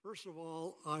First of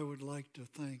all, I would like to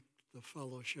thank the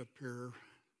fellowship here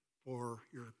for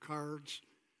your cards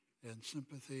and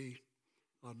sympathy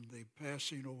on the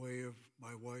passing away of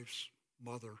my wife's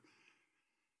mother.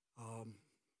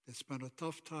 It's been a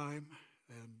tough time,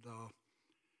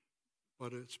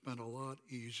 but it's been a lot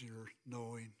easier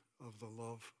knowing of the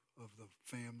love of the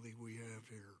family we have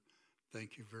here.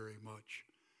 Thank you very much.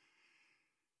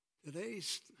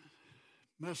 Today's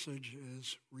message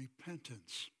is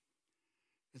repentance.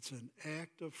 It's an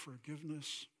act of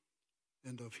forgiveness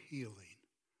and of healing.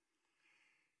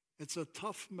 It's a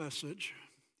tough message.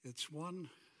 It's one,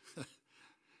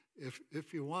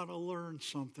 if you want to learn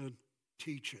something,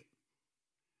 teach it.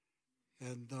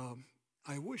 And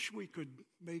I wish we could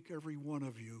make every one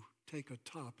of you take a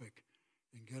topic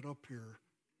and get up here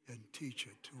and teach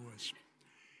it to us.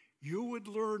 You would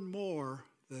learn more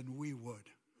than we would,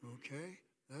 okay?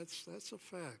 That's a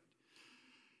fact.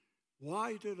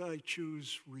 Why did I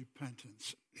choose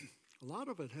repentance? A lot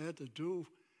of it had to do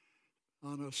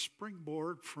on a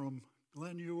springboard from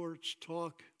Glenn Ewart's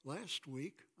talk last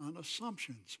week on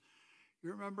assumptions. You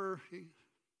remember he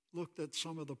looked at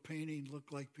some of the painting,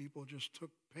 looked like people just took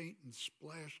paint and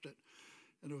splashed it,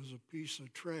 and it was a piece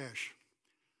of trash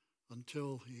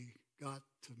until he got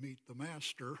to meet the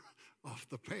master of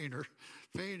the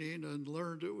painting and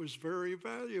learned it was very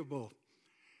valuable.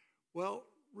 Well,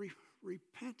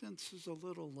 repentance is a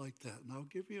little like that, and I'll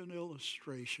give you an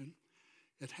illustration.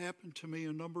 It happened to me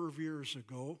a number of years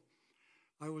ago.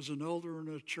 I was an elder in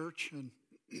a church, and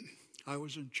I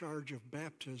was in charge of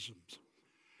baptisms.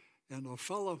 And a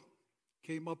fellow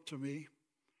came up to me,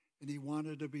 and he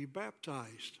wanted to be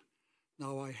baptized.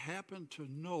 Now, I happened to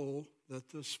know that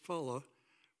this fella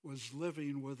was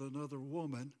living with another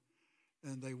woman,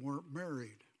 and they weren't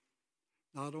married.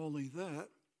 Not only that,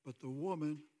 but the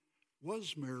woman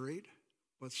was married,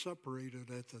 but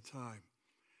separated at the time.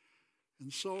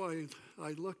 And so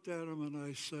I looked at him and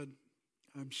I said,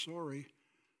 I'm sorry,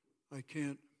 I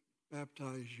can't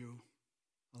baptize you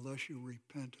unless you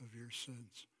repent of your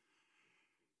sins.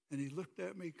 And he looked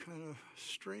at me kind of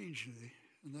strangely,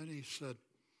 and then he said,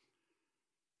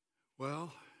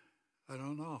 well, I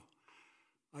don't know.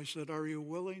 I said, are you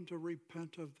willing to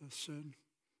repent of the sin?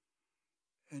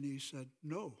 And he said,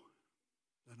 no.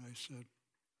 And I said,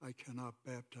 I cannot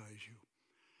baptize you.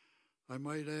 I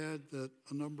might add that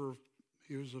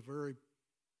he was a very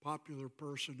popular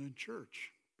person in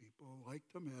church. People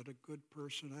liked him, had a good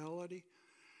personality.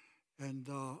 And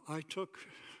I took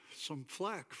some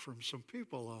flack from some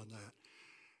people on that.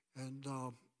 And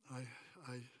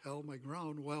I held my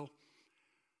ground. Well,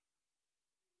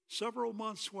 several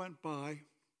months went by,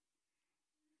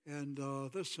 and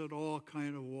this had all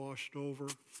kind of washed over.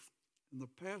 And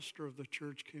the pastor of the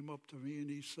church came up to me and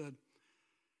he said,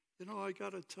 I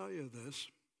got to tell you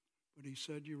this. But he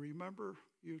said, you remember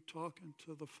you talking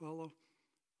to the fellow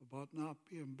about not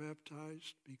being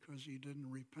baptized because he didn't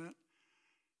repent?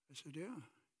 I said, yeah.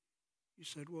 He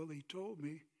said, well, he told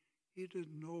me he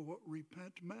didn't know what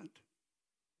repent meant.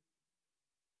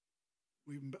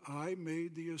 I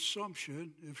made the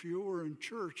assumption if you were in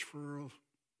church for a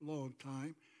long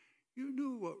time, you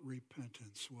knew what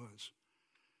repentance was.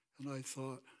 And I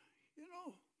thought,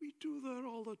 we do that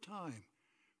all the time.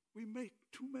 We make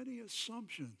too many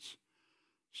assumptions.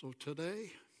 So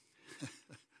today,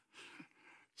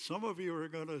 some of you are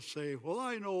going to say, well,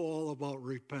 I know all about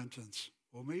repentance.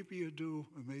 Well, maybe you do,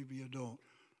 and maybe you don't.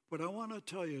 But I want to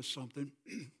tell you something.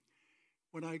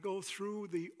 When I go through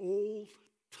the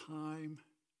old-time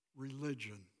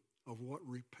religion of what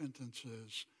repentance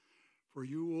is, for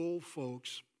you old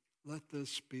folks, let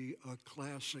this be a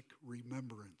classic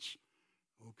remembrance,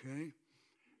 okay?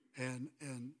 And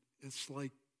it's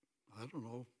like, I don't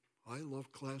know, I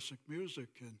love classic music,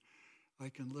 and I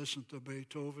can listen to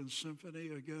Beethoven's symphony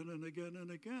again and again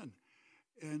and again.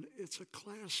 And it's a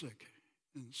classic,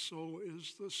 and so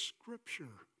is the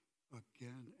scripture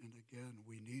again and again.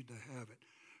 We need to have it.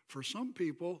 For some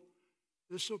people,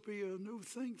 this will be a new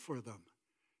thing for them.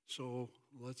 So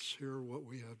let's hear what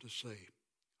we have to say.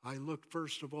 I looked,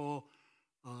 first of all,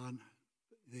 on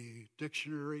the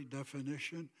dictionary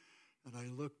definition, and I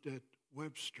looked at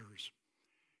Webster's.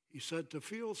 He said, to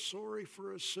feel sorry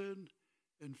for a sin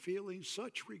and feeling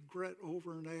such regret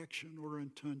over an action or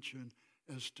intention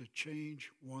as to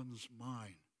change one's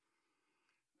mind.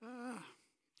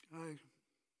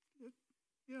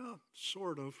 Yeah,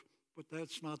 sort of, but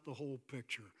that's not the whole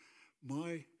picture.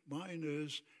 Mine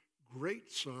is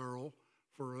great sorrow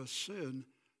for a sin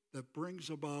that brings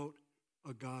about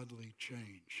a godly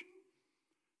change.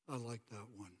 I like that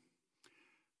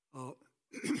one.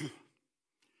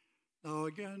 Now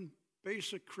again,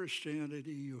 basic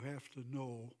Christianity you have to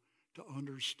know to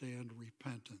understand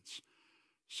repentance.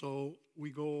 So we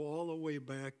go all the way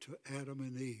back to Adam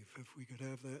and Eve, if we could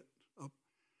have that up.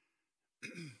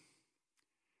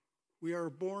 We are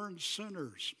born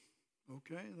sinners,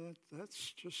 okay?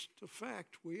 That's just a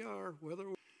fact. We are, whether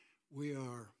we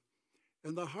are.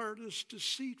 And the heart is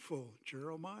deceitful.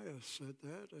 Jeremiah said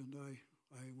that, and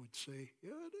I would say,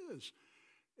 yeah, it is.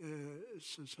 It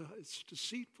says it's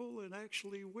deceitful and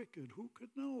actually wicked. Who could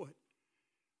know it?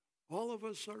 All of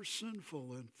us are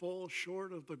sinful and fall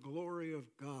short of the glory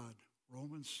of God.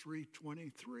 Romans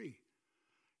 3:23.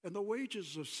 And the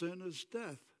wages of sin is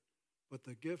death, but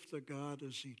the gift of God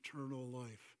is eternal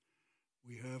life.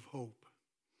 We have hope.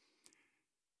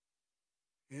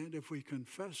 And if we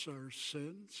confess our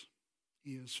sins,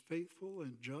 he is faithful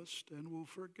and just and will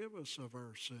forgive us of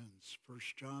our sins. 1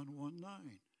 John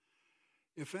 1:9.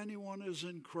 If anyone is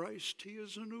in Christ, he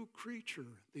is a new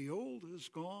creature. The old is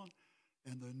gone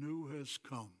and the new has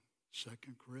come.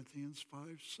 2 Corinthians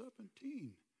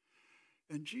 5:17.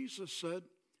 And Jesus said,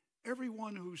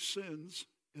 everyone who sins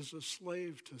is a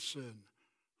slave to sin.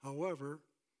 However,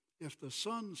 if the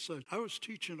Son said, I was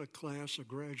teaching a class, a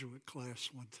graduate class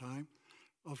one time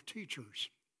of teachers.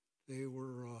 They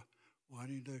were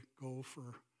wanting to go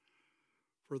for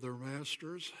their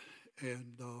masters,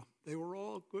 and they were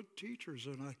all good teachers.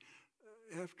 And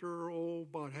after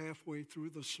about halfway through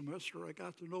the semester, I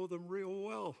got to know them real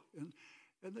well, and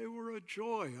they were a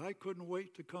joy. I couldn't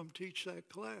wait to come teach that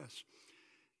class.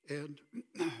 And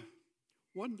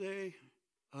one day,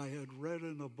 I had read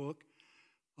in a book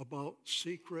about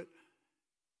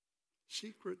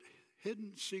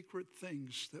hidden secret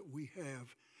things that we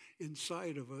have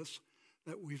inside of us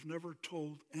that we've never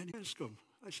told any. I asked him,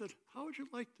 I said, how would you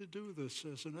like to do this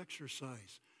as an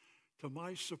exercise? To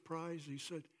my surprise, he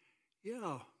said,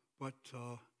 yeah, but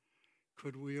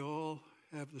could we all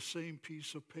have the same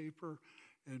piece of paper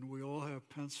and we all have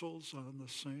pencils on the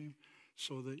same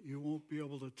so that you won't be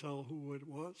able to tell who it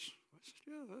was? I said,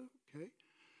 yeah, okay.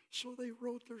 So they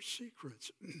wrote their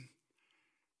secrets.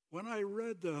 When I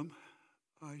read them,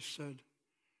 I said,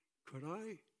 could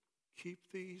I keep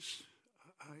these?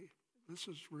 This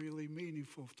is really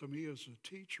meaningful to me as a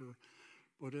teacher,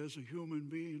 but as a human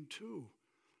being too.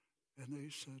 And they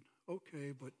said,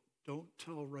 okay, but don't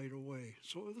tell right away.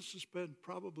 So this has been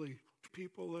probably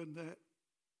people in that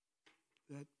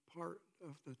part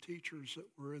of the teachers that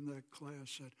were in that class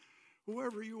said,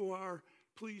 whoever you are,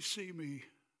 please see me.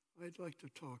 I'd like to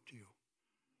talk to you.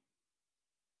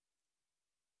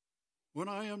 When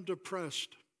I am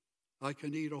depressed, I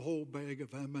can eat a whole bag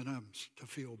of M&Ms to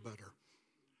feel better.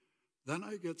 Then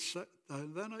I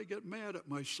get mad at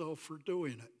myself for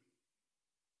doing it.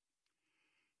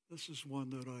 This is one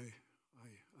that I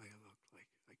look like,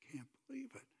 I can't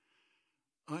believe it.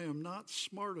 I am not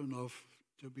smart enough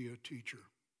to be a teacher.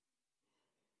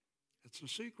 It's a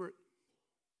secret.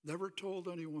 Never told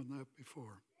anyone that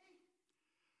before.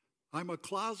 I'm a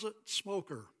closet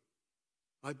smoker.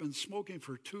 I've been smoking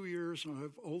for 2 years and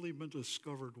I've only been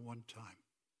discovered one time.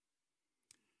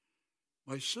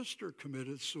 My sister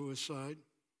committed suicide,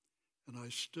 and I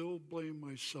still blame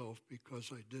myself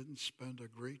because I didn't spend a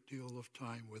great deal of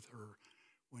time with her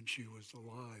when she was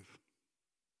alive.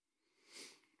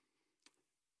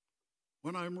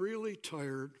 When I'm really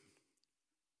tired,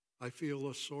 I feel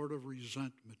a sort of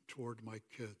resentment toward my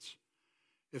kids.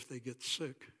 If they get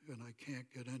sick and I can't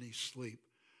get any sleep,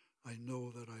 I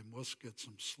know that I must get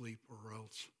some sleep or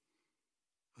else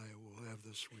I will have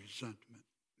this resentment.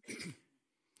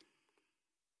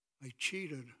 I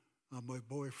cheated on my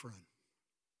boyfriend.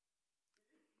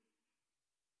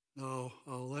 Now,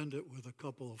 I'll end it with a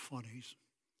couple of funnies.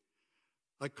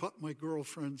 I cut my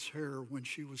girlfriend's hair when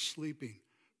she was sleeping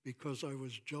because I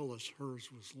was jealous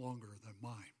hers was longer than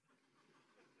mine.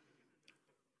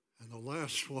 And the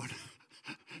last one,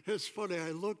 it's funny,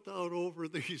 I looked out over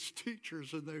these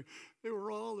teachers and they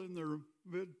were all in their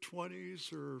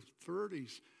mid-20s or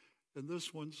 30s. And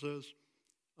this one says,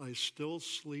 I still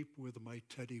sleep with my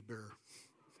teddy bear.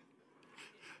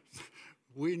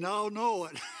 We now know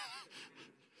it.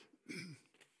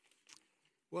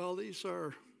 Well, these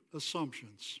are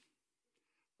assumptions.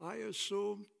 I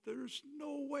assume there's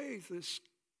no way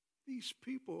these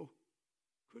people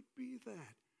could be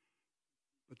that.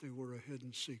 But they were a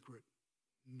hidden secret.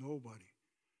 Nobody.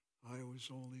 I was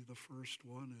only the first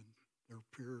one and their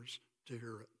peers to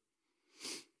hear it.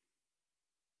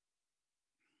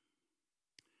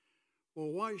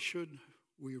 Well, why should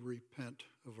we repent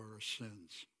of our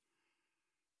sins?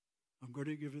 I'm going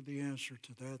to give you the answer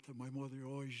to that my mother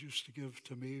always used to give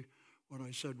to me when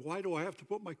I said, why do I have to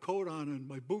put my coat on and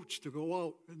my boots to go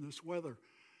out in this weather?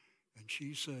 And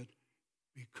she said,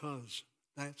 because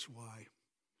that's why.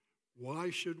 Why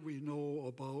should we know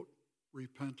about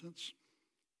repentance?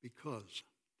 Because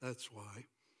that's why.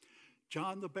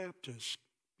 John the Baptist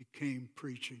became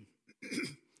preaching,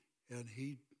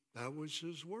 and that was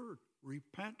his word.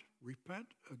 Repent, repent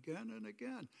again and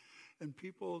again. And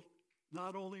people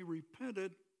not only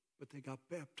repented, but they got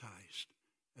baptized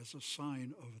as a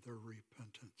sign of their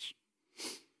repentance.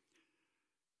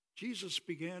 Jesus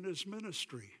began his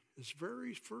ministry. His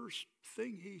very first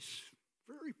time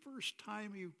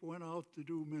he went out to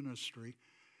do ministry,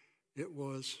 it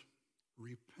was,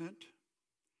 repent,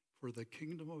 for the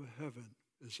kingdom of heaven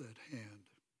is at hand.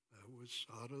 That was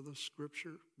out of the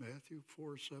scripture, Matthew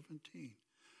 4:17.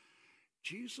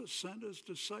 Jesus sent his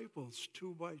disciples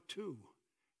 2 by 2,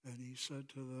 and he said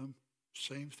to them,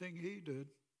 same thing he did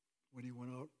when he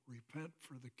went out, repent,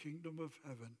 for the kingdom of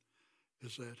heaven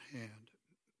is at hand.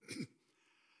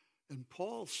 And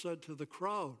Paul said to the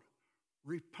crowd,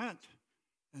 repent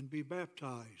and be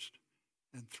baptized,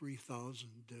 and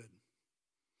 3,000 did.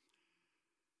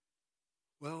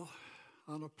 Well,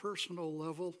 on a personal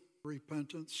level,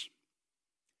 repentance,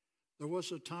 there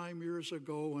was a time years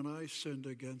ago when I sinned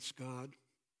against God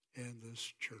and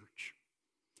this church.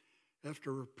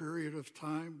 After a period of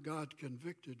time, God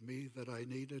convicted me that I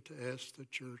needed to ask the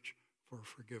church for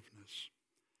forgiveness.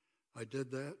 I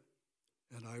did that,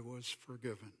 and I was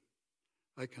forgiven.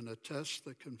 I can attest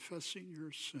that confessing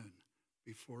your sin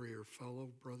before your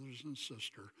fellow brothers and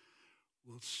sisters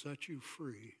will set you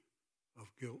free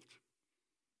of guilt,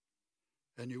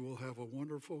 and you will have a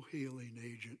wonderful healing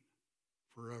agent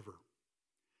forever.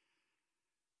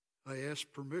 I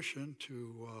asked permission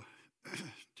to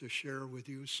share with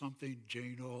you something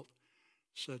Jane Alt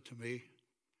said to me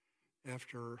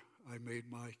after I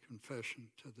made my confession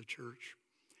to the church.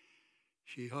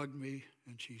 She hugged me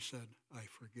and she said, I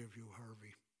forgive you,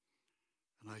 Harvey.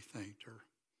 And I thanked her.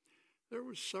 There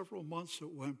were several months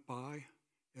that went by,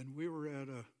 and we were at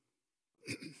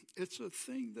it's a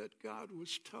thing that God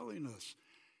was telling us.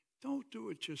 Don't do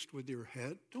it just with your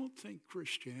head. Don't think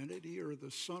Christianity or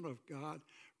the Son of God,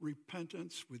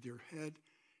 repentance with your head.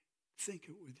 Think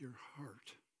it with your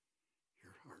heart.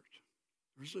 Your heart.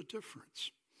 There's a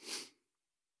difference.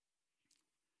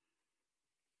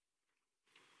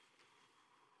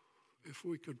 If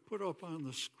we could put up on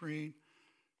the screen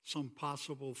some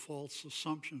possible false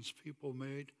assumptions people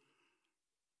made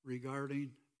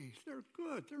regarding, they're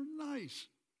good, they're nice.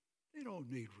 They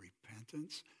don't need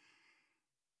repentance.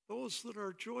 Those that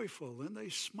are joyful and they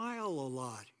smile a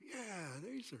lot, yeah,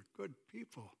 these are good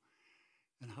people.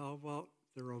 And how about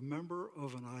they're a member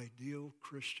of an ideal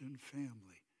Christian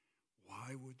family?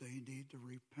 Why would they need to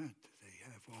repent? They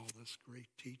have all this great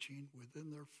teaching within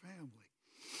their family.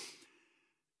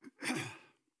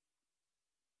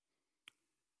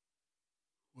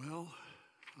 Well,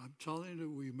 I'm telling you,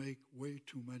 we make way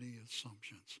too many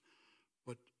assumptions.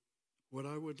 But what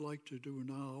I would like to do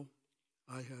now,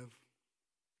 I have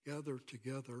gathered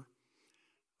together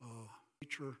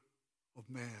nature of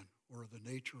man, or the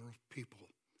nature of people.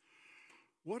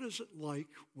 What is it like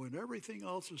when everything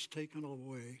else is taken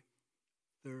away?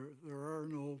 There are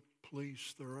no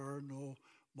police, there are no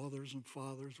mothers and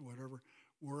fathers, whatever.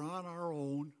 We're on our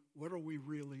own. What are we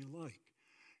really like?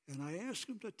 And I asked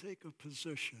them to take a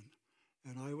position,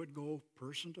 and I would go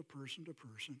person to person to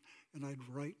person, and I'd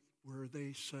write where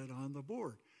they said on the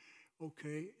board,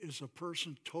 okay, is a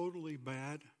person totally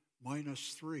bad?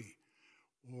 -3.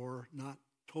 Or not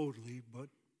totally, but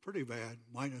pretty bad,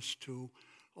 -2,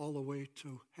 all the way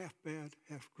to half bad,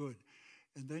 half good.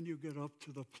 And then you get up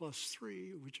to the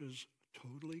 +3, which is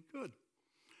totally good.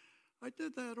 I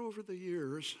did that over the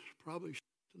years, probably took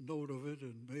a note of it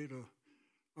and made an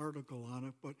article on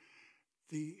it, but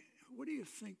what do you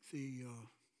think the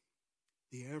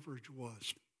average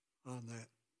was on that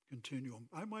continuum?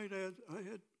 I might add, I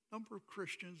had a number of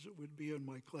Christians that would be in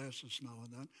my classes now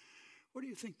and then. What do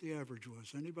you think the average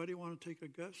was? Anybody want to take a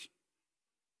guess?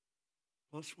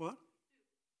 Plus what?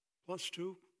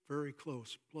 +2? Very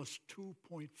close.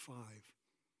 +2.5.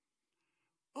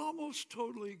 Almost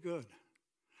totally good.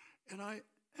 And I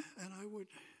would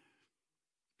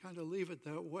kind of leave it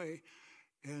that way.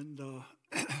 And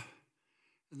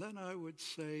then I would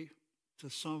say to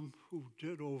some who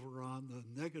did over on the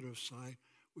negative side,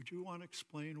 would you want to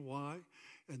explain why?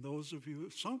 And those of you,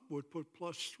 some would put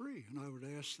 +3, and I would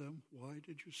ask them, why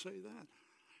did you say that?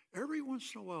 Every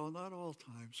once in a while, not all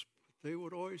times, but they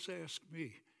would always ask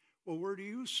me, well, where do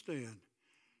you stand?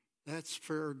 That's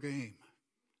fair game.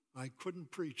 I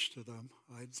couldn't preach to them.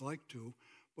 I'd like to,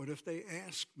 but if they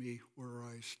ask me where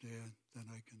I stand, then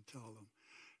I can tell them.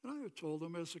 And I have told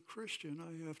them, as a Christian,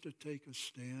 I have to take a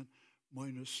stand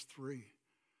minus 3.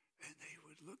 And they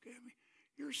would look at me,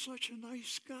 you're such a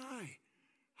nice guy.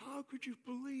 How could you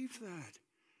believe that?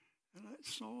 And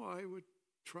so I would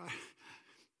try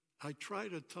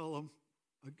to tell them,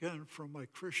 again, from my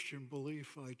Christian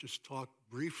belief, I just talked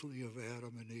briefly of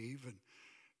Adam and Eve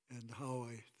and how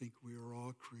I think we are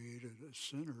all created as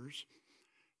sinners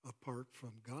apart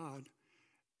from God.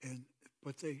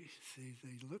 But they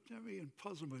looked at me in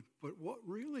puzzlement. But what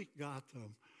really got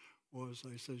them was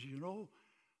I says,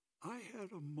 I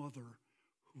had a mother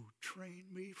who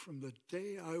trained me from the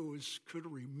day I could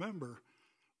remember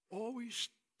always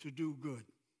to do good.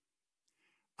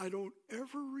 I don't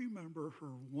ever remember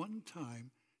her one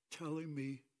time telling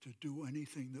me to do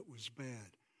anything that was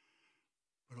bad.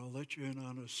 But I'll let you in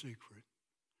on a secret.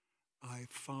 I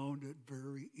found it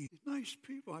very easy. Nice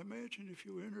people. I imagine if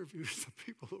you interviewed the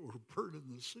people that were burning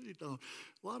the city down,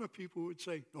 a lot of people would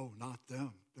say, "Oh, not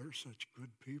them. They're such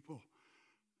good people."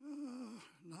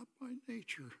 Not by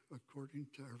nature, according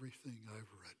to everything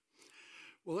I've read.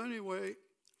 Well, anyway,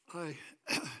 I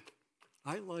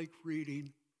like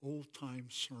reading old-time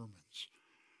sermons.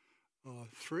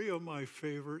 3 of my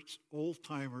favorites,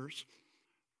 old-timers,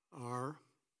 are,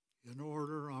 in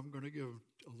order, I'm going to give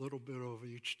a little bit of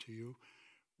each to you.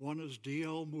 One is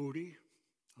D.L. Moody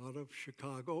out of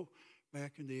Chicago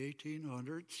back in the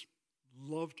 1800s.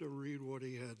 Love to read what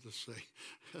he had to say.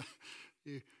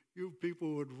 You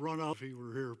people would run out if he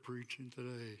were here preaching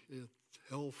today. It's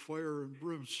hellfire and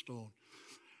brimstone.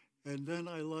 And then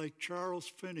I like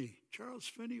Charles Finney. Charles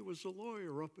Finney was a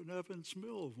lawyer up in Evans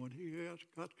Mills when he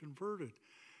got converted.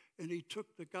 And he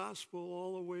took the gospel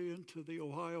all the way into the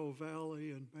Ohio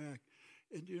Valley and back.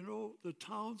 And the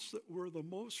towns that were the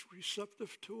most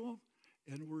receptive to him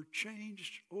and were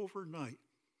changed overnight.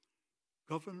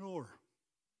 Gouverneur,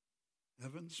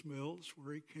 Evans Mills,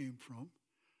 where he came from.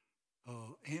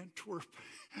 Antwerp,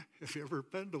 if you've ever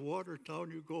been to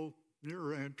Watertown, you go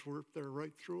near Antwerp, they're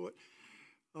right through it.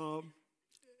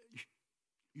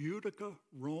 Utica,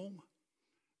 Rome,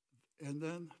 and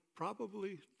then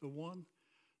probably the one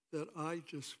that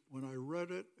when I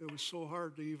read it, it was so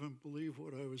hard to even believe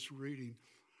what I was reading.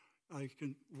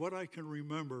 What I can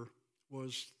remember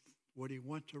was when he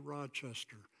went to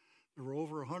Rochester. There were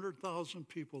over 100,000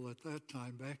 people at that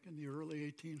time, back in the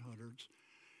early 1800s,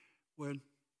 when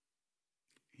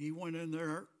he went in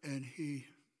there and he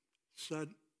said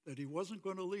that he wasn't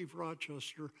going to leave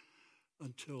Rochester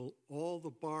until all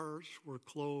the bars were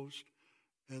closed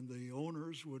and the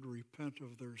owners would repent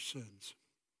of their sins.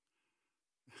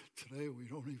 Today we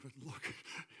don't even look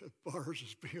at bars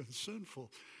as being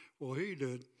sinful. Well, he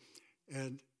did.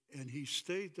 And he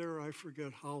stayed there, I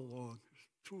forget how long,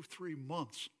 2-3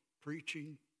 months,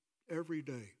 preaching every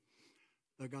day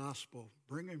the gospel,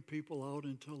 bringing people out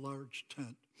into a large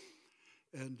tent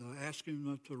and asking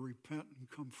them to repent and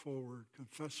come forward,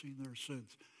 confessing their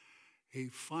sins. He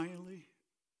finally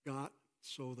got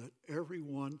so that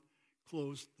everyone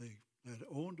that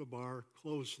owned a bar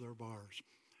closed their bars.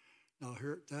 Now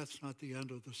here, that's not the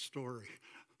end of the story.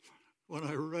 When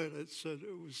I read it,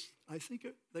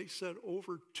 they said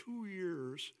over 2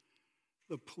 years,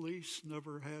 the police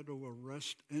never had to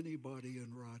arrest anybody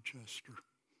in Rochester.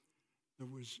 There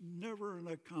was never an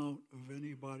account of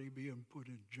anybody being put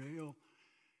in jail.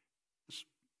 This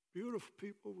beautiful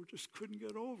people just couldn't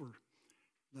get over.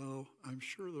 Now, I'm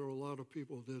sure there were a lot of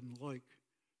people who didn't like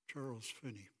Charles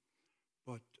Finney,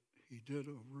 but he did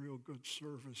a real good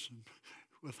service, and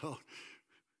without,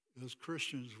 as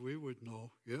Christians, we would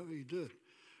know, yeah, he did.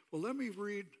 Well, let me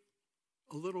read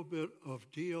a little bit of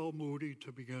D.L. Moody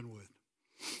to begin with.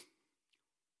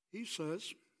 He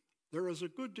says, there is a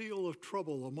good deal of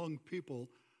trouble among people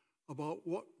about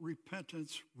what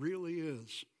repentance really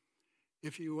is.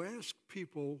 If you ask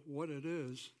people what it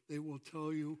is, they will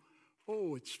tell you,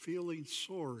 oh, it's feeling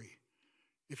sorry.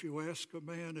 If you ask a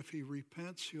man if he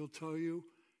repents, he'll tell you,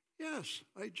 yes,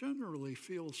 I generally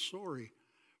feel sorry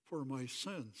for my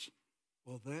sins.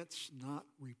 Well, that's not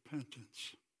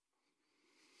repentance.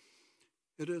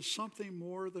 It is something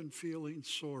more than feeling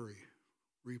sorry.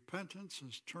 Repentance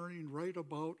is turning right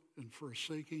about and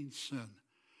forsaking sin.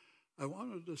 I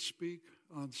wanted to speak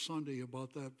on Sunday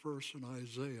about that verse in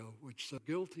Isaiah, which said,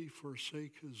 guilty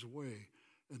forsake his way,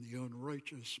 and the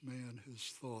unrighteous man his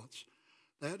thoughts.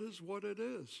 That is what it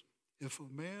is. If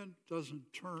a man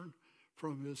doesn't turn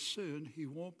from his sin, he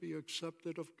won't be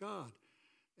accepted of God.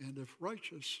 And if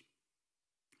righteous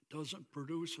doesn't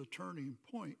produce a turning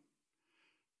point,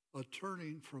 a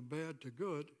turning from bad to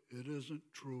good, it isn't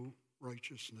true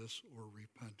righteousness or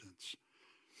repentance.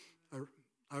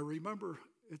 I remember,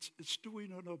 it's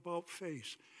doing an about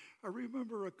face. I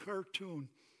remember a cartoon.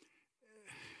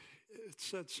 it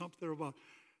said something about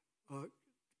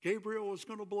Gabriel was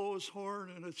going to blow his horn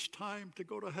and it's time to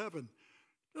go to heaven.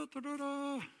 Da, da, da,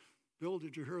 da. Bill,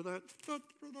 did you hear that? Da,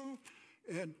 da, da.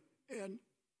 And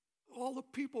all the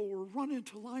people were running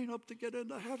to line up to get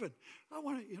into heaven. I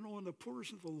want to, and the poor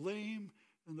and the lame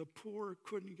and the poor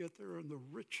couldn't get there, and the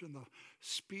rich and the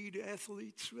speed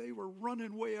athletes, they were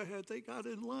running way ahead. They got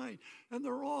in line, and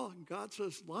and God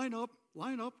says, line up,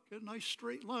 get a nice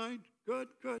straight line. Good,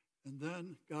 good. And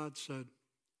then God said,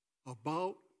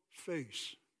 about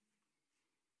face.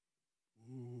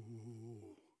 Ooh,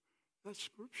 that's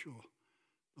scriptural.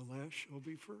 The last shall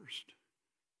be first,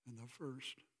 and the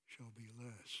first shall be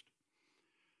last.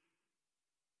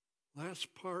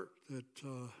 Last part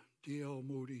that D.L.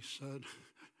 Moody said,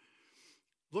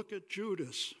 look at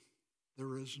Judas.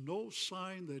 There is no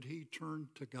sign that he turned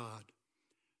to God,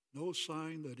 no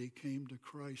sign that he came to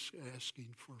Christ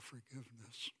asking for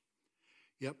forgiveness.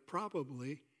 Yet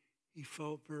probably he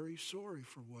felt very sorry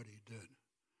for what he did.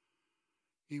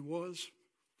 He was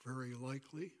very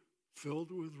likely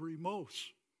filled with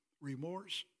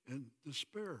remorse and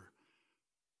despair,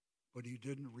 but he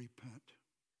didn't repent.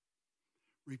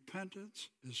 Repentance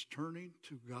is turning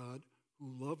to God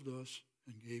who loved us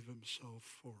and gave himself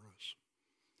for us.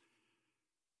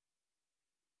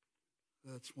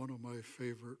 That's one of my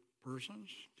favorite persons,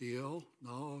 D.L.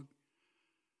 Now,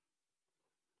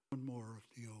 one more of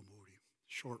D.L. Moody,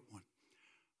 short one.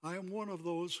 I am one of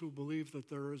those who believe that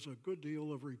there is a good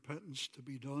deal of repentance to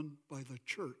be done by the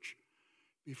church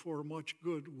before much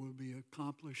good will be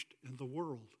accomplished in the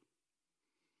world.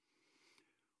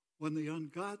 When the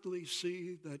ungodly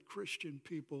see that Christian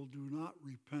people do not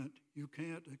repent, you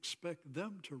can't expect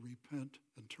them to repent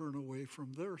and turn away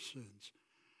from their sins.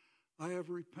 I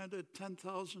have repented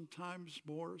 10,000 times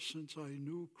more since I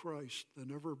knew Christ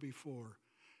than ever before,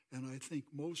 and I think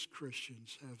most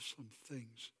Christians have some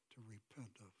things to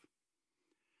repent of.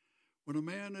 When a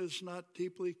man is not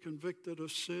deeply convicted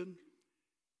of sin,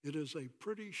 it is a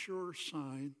pretty sure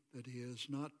sign that he has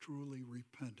not truly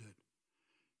repented.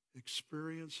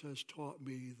 Experience has taught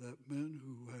me that men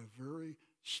who have very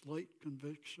slight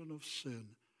conviction of sin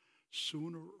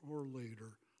sooner or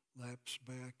later lapse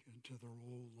back into their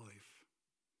old life.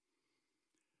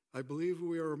 I believe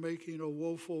we are making a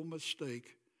woeful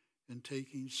mistake in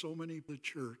taking so many to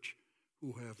church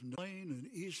who have plain and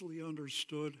easily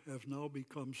understood have now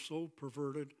become so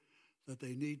perverted that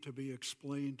they need to be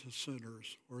explained to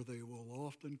sinners, or they will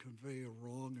often convey a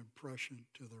wrong impression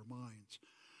to their minds.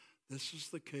 This is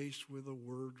the case with the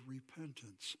word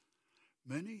repentance.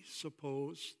 Many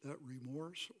suppose that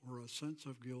remorse or a sense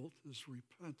of guilt is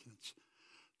repentance.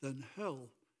 Then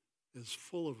hell is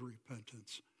full of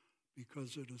repentance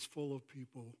because it is full of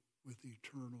people with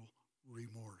eternal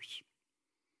remorse.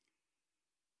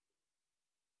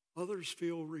 Others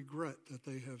feel regret that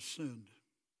they have sinned,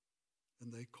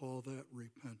 and they call that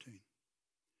repenting.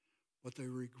 But they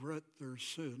regret their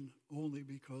sin only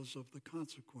because of the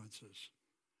consequences.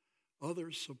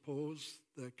 Others suppose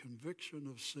that conviction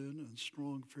of sin and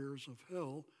strong fears of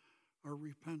hell are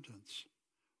repentance.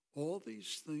 All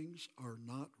these things are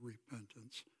not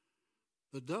repentance.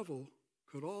 The devil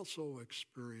could also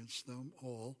experience them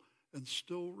all and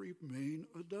still remain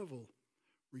a devil.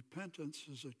 Repentance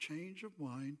is a change of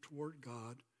mind toward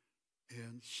God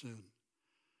and sin.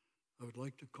 I would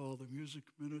like to call the music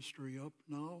ministry up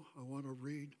now. I want to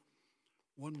read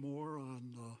one more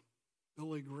on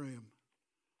Billy Graham.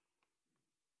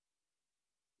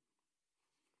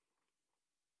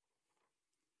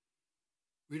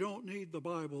 We don't need the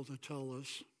Bible to tell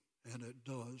us, and it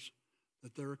does,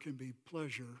 that there can be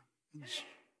pleasure in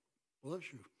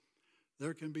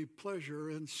There can be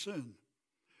pleasure in sin.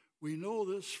 We know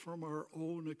this from our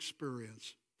own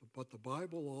experience, but the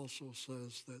Bible also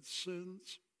says that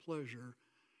sin's pleasure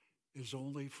is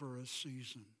only for a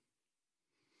season.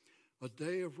 A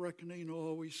day of reckoning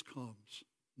always comes.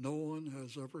 No one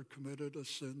has ever committed a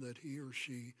sin that he or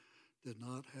she did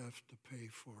not have to pay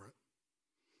for it.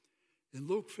 In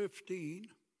Luke 15,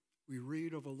 we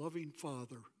read of a loving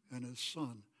father and his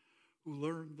son who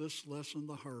learned this lesson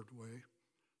the hard way.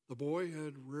 The boy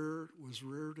was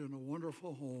reared in a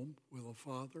wonderful home with a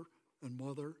father and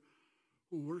mother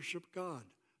who worshiped God.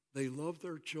 They loved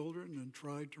their children and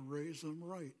tried to raise them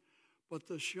right. But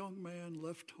this young man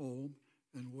left home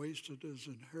and wasted his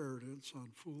inheritance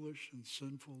on foolish and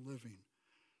sinful living,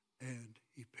 and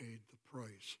he paid the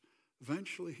price.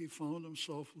 Eventually, he found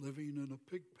himself living in a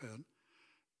pig pen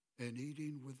and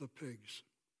eating with the pigs.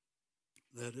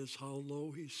 That is how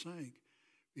low he sank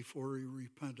before he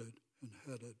repented and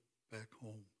headed back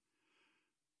home.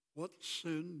 What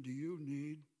sin do you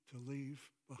need to leave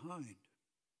behind?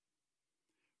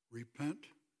 Repent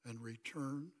and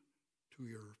return to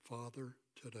your Father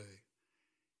today.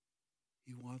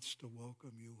 He wants to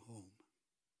welcome you home.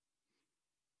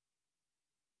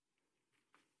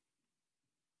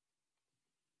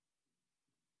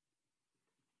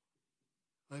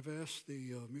 I've asked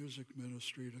the music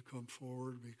ministry to come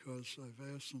forward because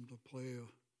I've asked them to play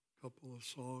a couple of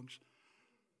songs.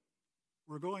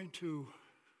 We're going to,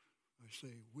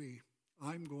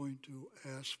 I'm going to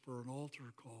ask for an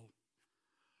altar call.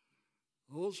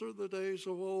 Those are the days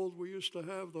of old. We used to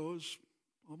have those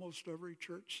almost every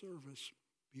church service.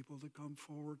 People to come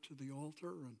forward to the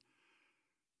altar, and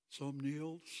some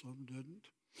kneeled, some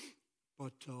didn't.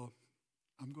 But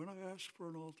I'm going to ask for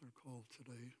an altar call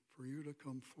today for you to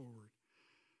come forward.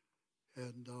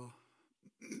 And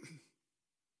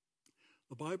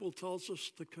the Bible tells us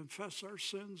to confess our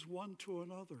sins one to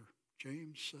another.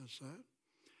 James says that.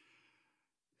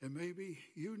 And maybe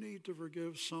you need to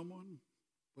forgive someone,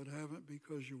 but haven't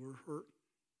because you were hurt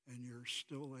and you're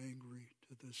still angry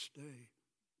to this day.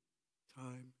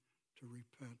 Time to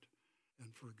repent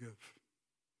and forgive.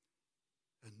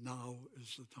 And now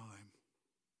is the time.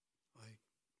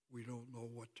 We don't know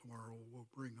what tomorrow will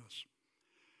bring us.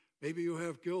 Maybe you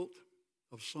have guilt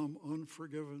of some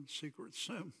unforgiven secret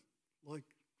sin, like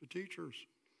the teachers.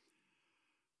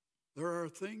 There are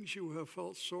things you have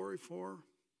felt sorry for,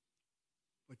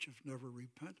 but you've never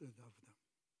repented of them.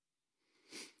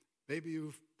 Maybe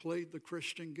you've played the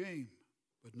Christian game,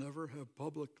 but never have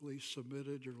publicly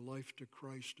submitted your life to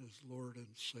Christ as Lord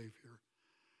and Savior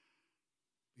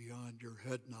beyond your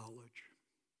head knowledge.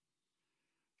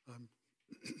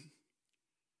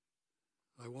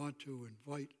 I want to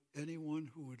invite anyone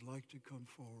who would like to come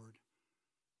forward.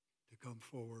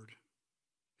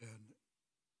 And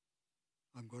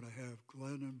I'm going to have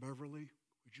Glenn and Beverly.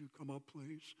 Would you come up,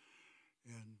 please?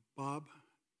 And Bob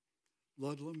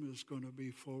Ludlam is going to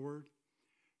be forward,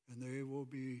 and they will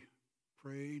be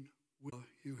praying.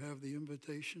 You have the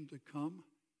invitation to come,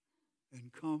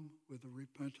 and come with a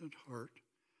repentant heart.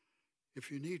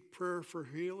 If you need prayer for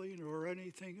healing or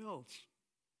anything else,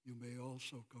 you may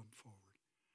also come forward.